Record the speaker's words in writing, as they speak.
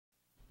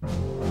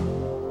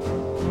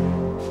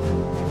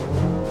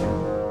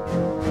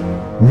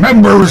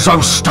Members of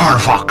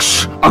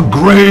Starfox, a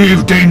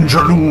grave danger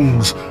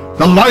looms.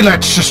 The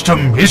Lilat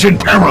system is in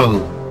peril.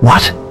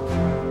 What?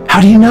 How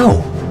do you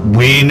know?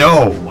 We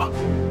know.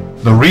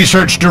 The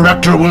research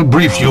director will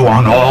brief you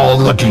on all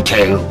the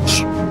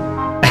details.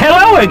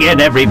 Hello again,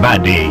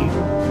 everybody.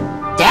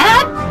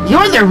 Dad?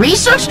 You're the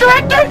research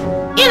director?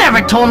 You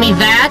never told me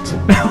that.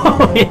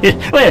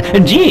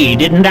 Well, gee,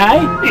 didn't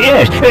I?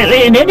 Yes.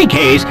 In any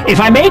case, if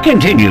I may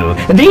continue,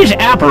 these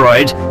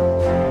aperoids...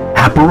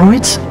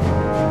 Aperoids?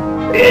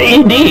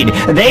 Indeed,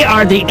 they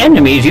are the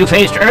enemies you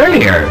faced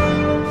earlier.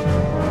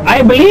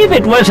 I believe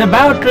it was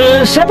about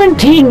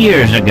 17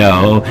 years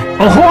ago.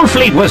 A whole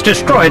fleet was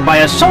destroyed by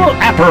a sole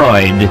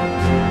aperoid.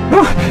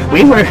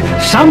 We were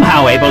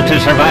somehow able to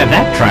survive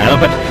that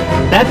trial, but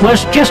that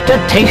was just a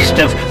taste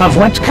of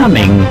what's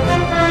coming.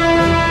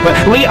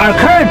 We are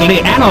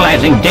currently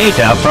analyzing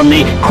data from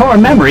the core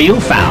memory you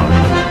found.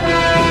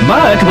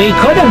 But we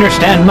could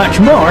understand much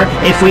more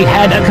if we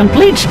had a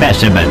complete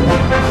specimen.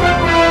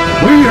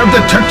 We have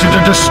detected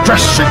a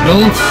distress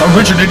signal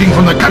originating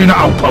from the China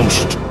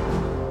outpost.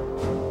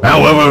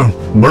 However,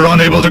 we're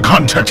unable to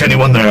contact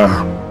anyone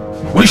there.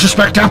 We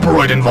suspect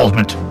aperoid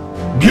involvement.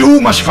 You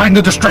must find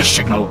the distress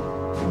signal.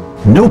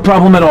 No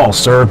problem at all,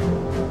 sir.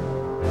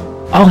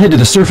 I'll head to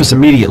the surface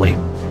immediately.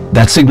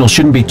 That signal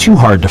shouldn't be too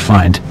hard to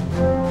find.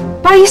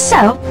 By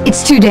yourself?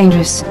 It's too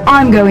dangerous.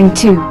 I'm going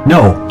too.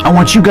 No, I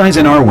want you guys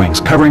in our wings,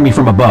 covering me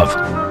from above.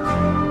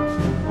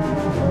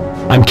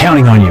 I'm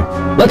counting on you.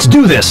 Let's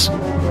do this!